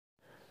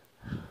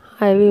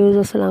हाय views,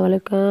 अस्सलाम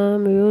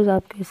वालेकुम views.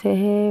 आप कैसे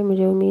हैं?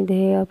 मुझे उम्मीद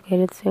है आप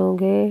खैरियत से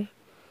होंगे।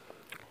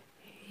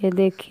 ये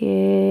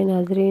देखिए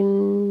नाजरीन,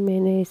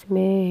 मैंने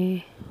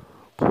इसमें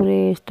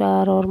पूरे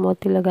स्टार और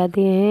मोती लगा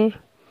दिए हैं।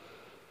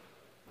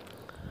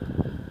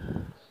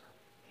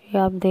 ये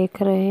आप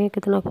देख रहे हैं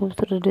कितना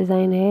खूबसूरत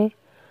डिज़ाइन है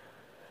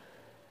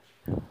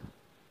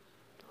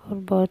और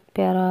बहुत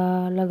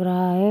प्यारा लग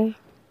रहा है।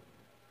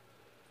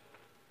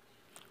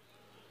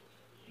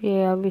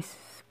 ये अब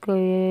इसको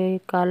ये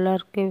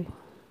कलर के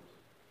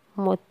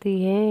मोती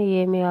हैं,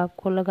 ये मैं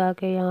आपको लगा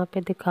के यहाँ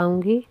पे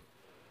दिखाऊंगी।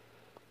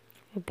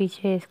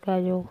 पीछे इसका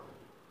जो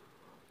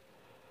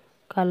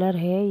कलर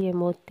है ये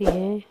मोती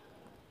है,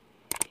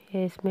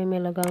 ये इसमें मैं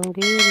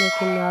लगाऊंगी।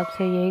 लेकिन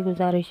आपसे यही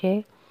गुजारिश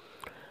है,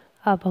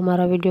 आप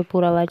हमारा वीडियो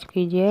पूरा वॉच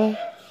कीजिए,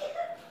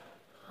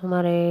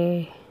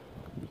 हमारे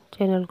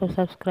चैनल को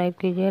सब्सक्राइब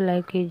कीजिए,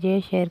 लाइक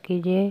कीजिए, शेयर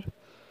कीजिए।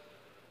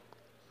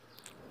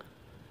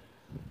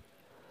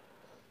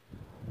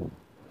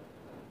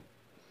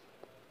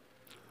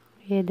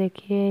 ये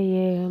देखिए,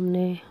 ये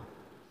हमने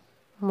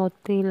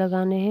मोती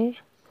लगाने हैं।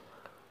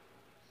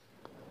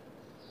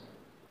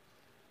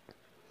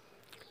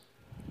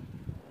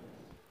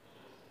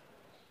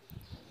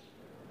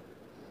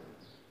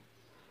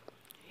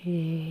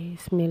 ये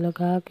इसमें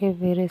लगा के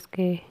फिर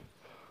इसके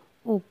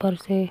ऊपर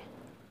से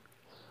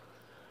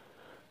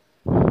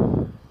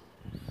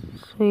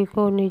सुई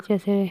को नीचे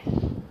से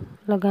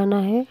लगाना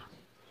है।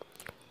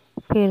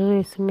 फिर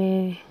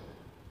इसमें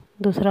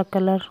दूसरा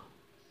कलर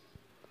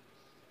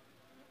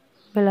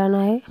मिलाना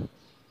है।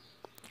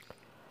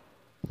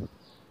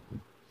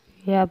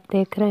 ये आप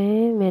देख रहे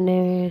हैं,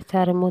 मैंने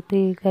सारे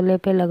मोती गले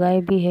पे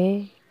लगाए भी है।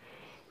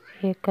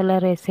 ये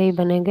कलर ऐसे ही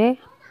बनेंगे।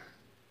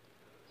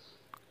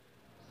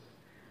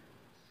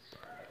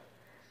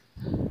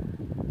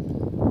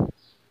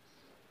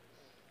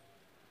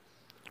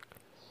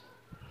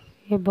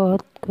 ये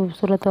बहुत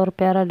खूबसूरत और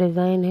प्यारा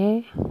डिज़ाइन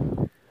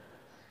है।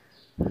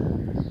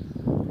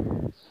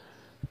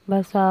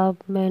 बस आप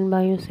बहन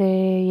भाइयों से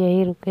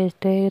यही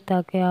रिक्वेस्ट है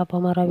ताकि आप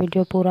हमारा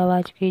वीडियो पूरा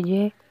वॉच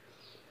कीजिए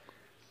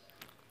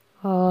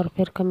और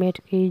फिर कमेंट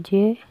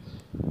कीजिए।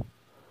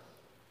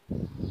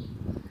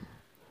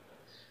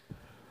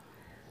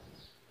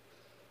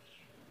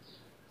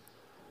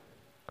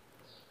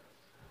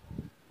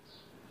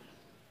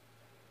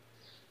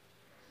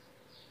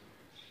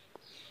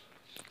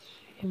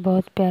 ये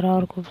बहुत प्यारा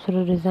और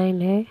खूबसूरत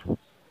डिज़ाइन है।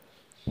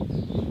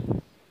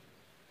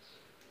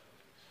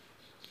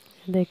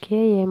 देखिए,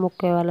 ये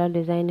मुक्के वाला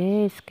डिज़ाइन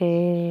है।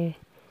 इसके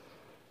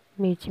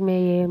बीच में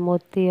ये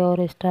मोती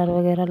और स्टार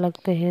वगैरह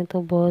लगते हैं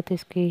तो बहुत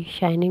इसकी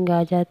शाइनिंग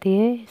आ जाती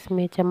है,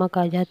 इसमें चमक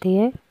आ जाती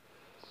है।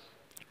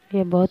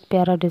 ये बहुत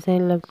प्यारा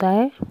डिज़ाइन लगता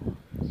है।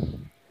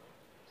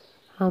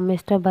 हम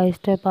स्टेप बाय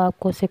स्टेप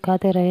आपको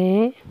सिखाते रहे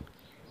हैं।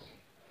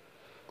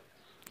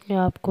 ये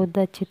आप खुद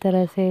अच्छी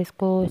तरह से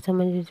इसको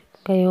समझ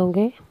गए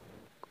होंगे।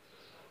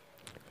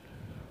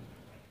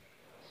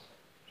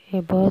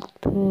 ये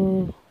बहुत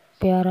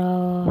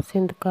प्यारा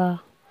सिंध का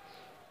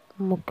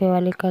मुक्के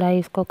वाली कढ़ाई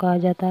इसको कहा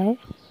जाता है।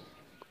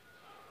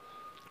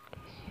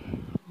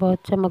 बहुत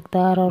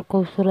चमकदार और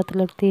खूबसूरत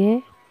लगती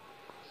है।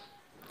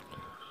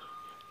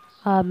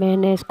 आप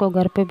बहनें इसको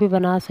घर पे भी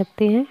बना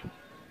सकती हैं।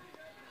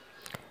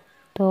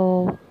 तो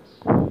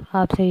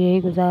आपसे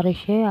यही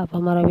गुजारिश है, आप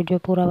हमारा वीडियो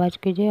पूरा वॉच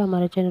कीजिए,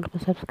 हमारे चैनल को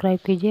सब्सक्राइब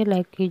कीजिए,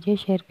 लाइक कीजिए,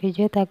 शेयर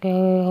कीजिए, ताकि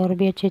और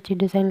भी अच्छी अच्छी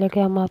डिज़ाइन लेके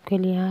हम आपके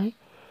लिए आएँ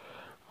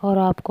और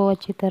आपको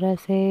अच्छी तरह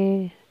से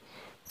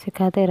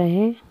सिखाते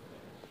रहें।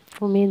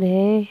 उम्मीद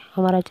है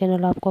हमारा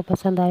चैनल आपको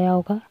पसंद आया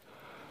होगा।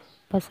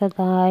 पसंद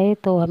आए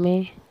तो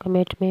हमें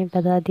कमेंट में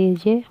बता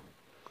दीजिए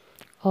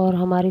और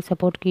हमारी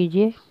सपोर्ट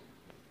कीजिए।